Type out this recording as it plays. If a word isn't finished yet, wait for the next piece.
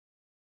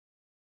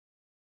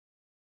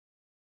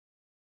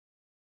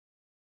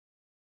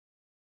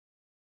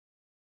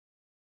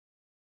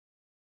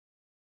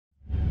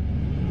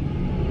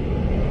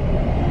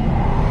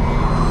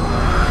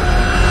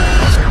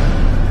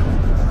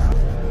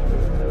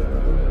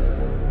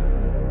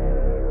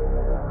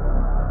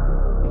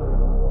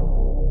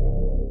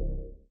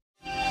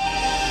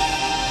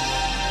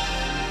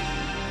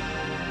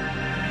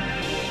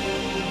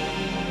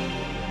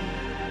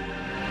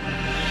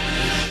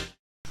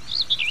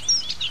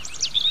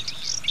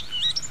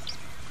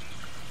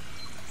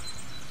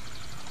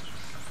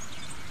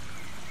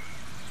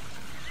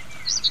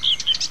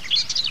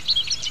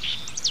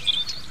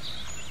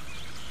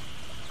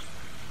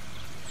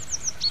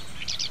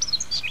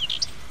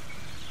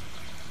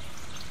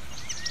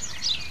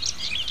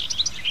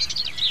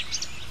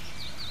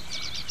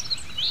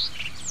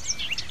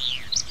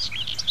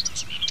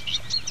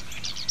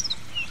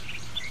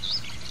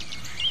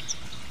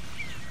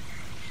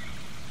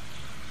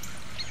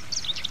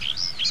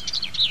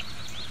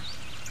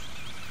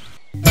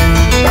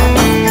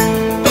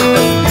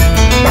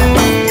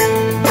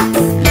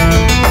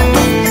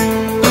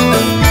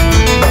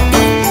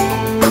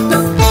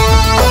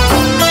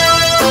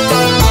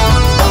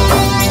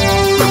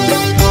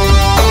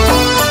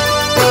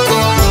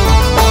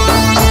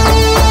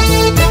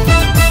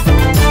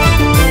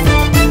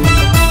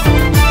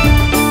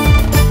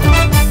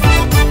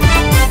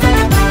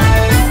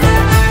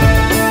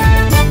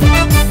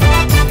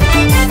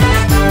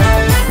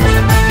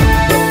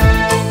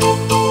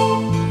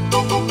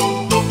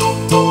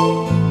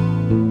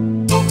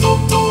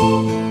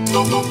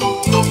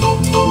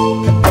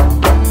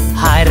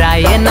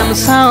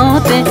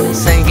सावते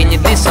संगिन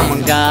दिसम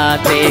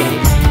गाते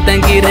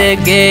तंगिरे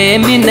गे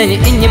मिनन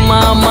इन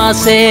मामा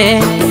से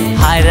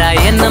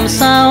हारायेनम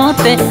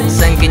सावते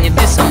संगिन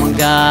दिसम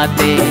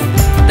गाते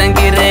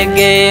तंगिरे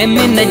गे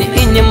मिनन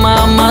इन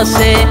मामा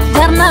से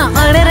झरना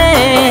अड़े रे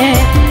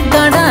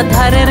गड़ा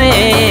धरे रे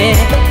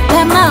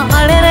झरना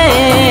अड़े रे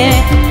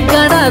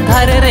गड़ा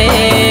धरे रे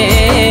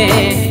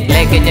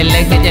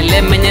लेके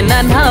जले मन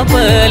नन्हा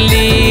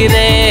बली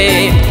रे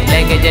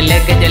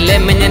लेके जले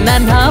मन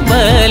नन्हा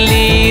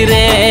बली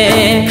रे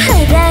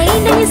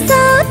हरायेनम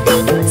सावते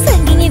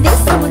संगिन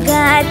दिसम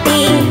गाते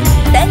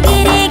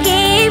तंगिरे गे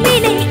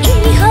मिनन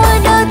इन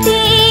होनोते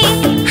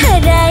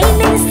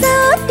हरायेनम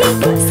सावते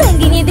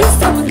संगिन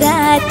दिसम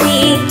गाते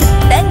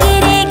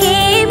तंगिरे गे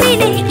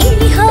मिनन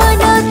इन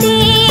होनोते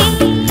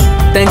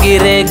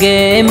तंगिरे गे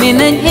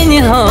मिनन इन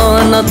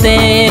होनोते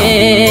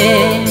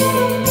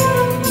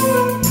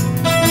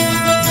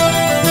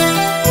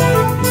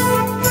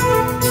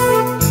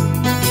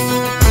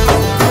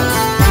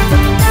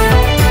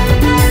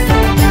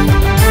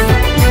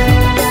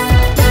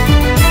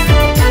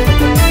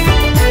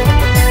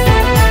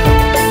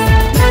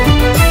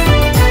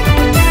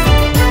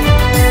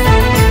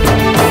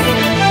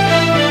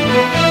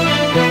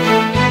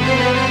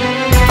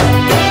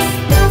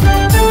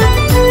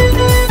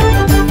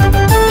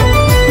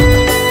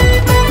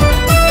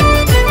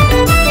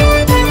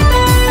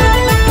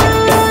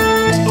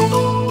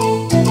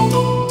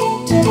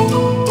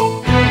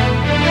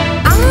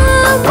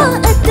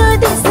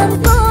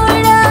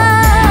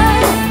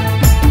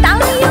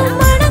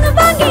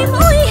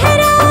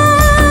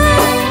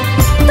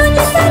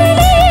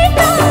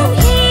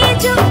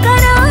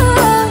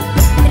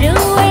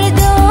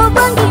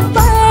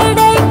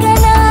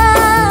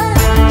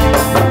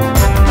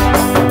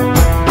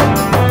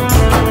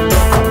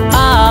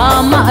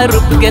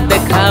रूप के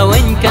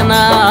देखावኝ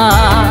कना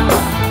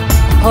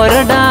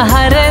होरडा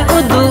हरे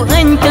उदु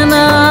कना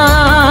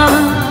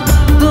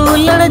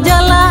दुलड़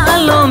जला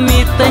आलो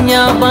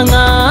मितnya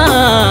बंगा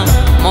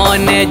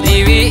मोने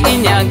जीवी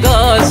इnya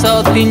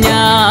गोसोतिnya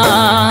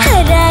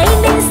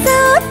हरायेनम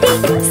सावते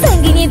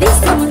संगिन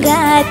दिसम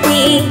गाते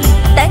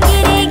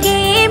तंगिरे गे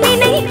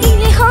मिनन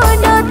इन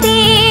होनोते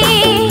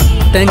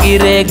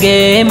तंगिरे गे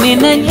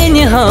मिनन इन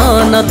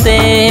होनोते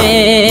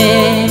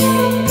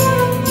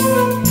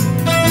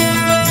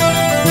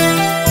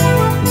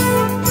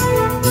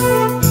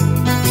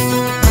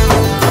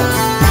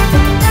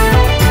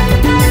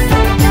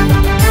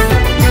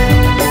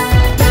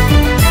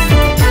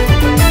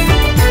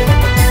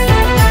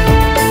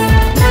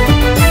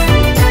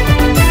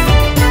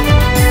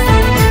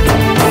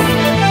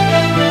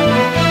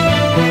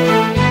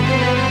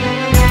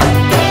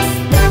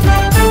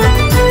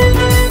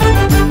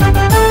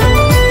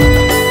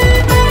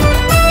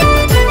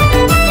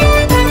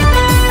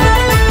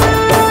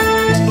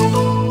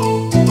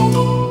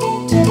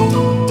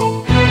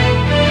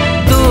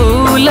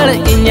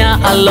इnya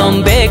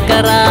alom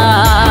bekara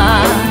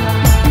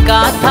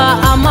kata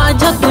ama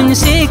jatun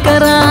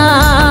sikara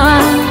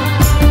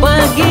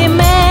pagi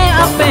me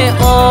ape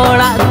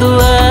orak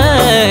tua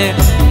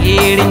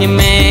iring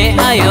me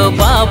ayo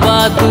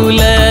baba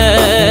tula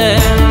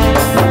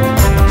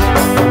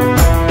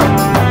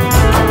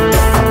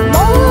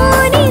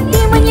moni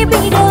timanya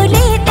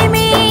bidole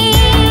teme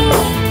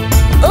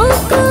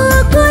uko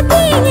ko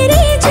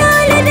tingre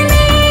jalan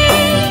me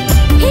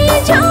he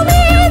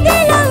jome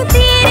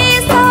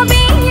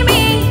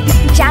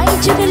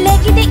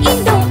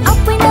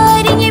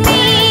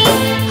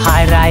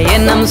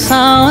हारायेनम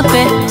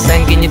सावते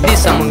संगिन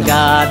दिसम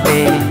गाते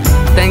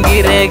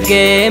तंगिरे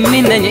गे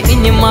मिनन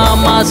इन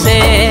मामा से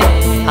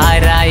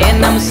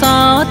हारायेनम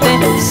सावते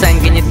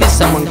संगिन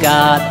दिसम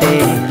गाते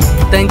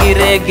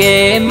तंगिरे गे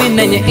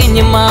मिनन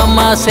इन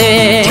मामा से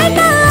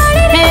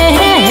हे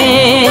हे हे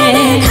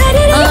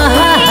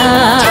आहा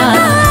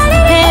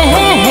हे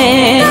हे हे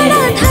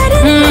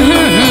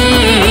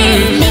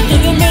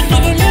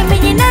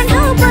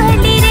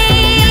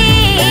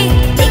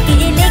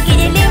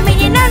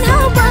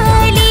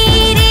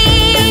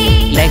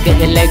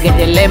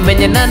ले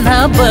मुझे नन्हा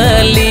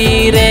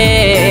बली रे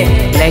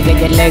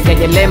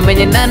ले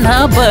मुझे नन्हा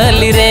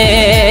बली रे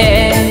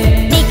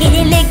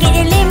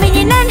ले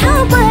मुझे नन्हा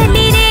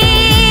बली रे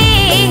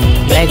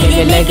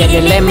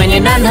ले मुझे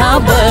नन्हा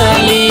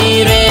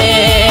बली रे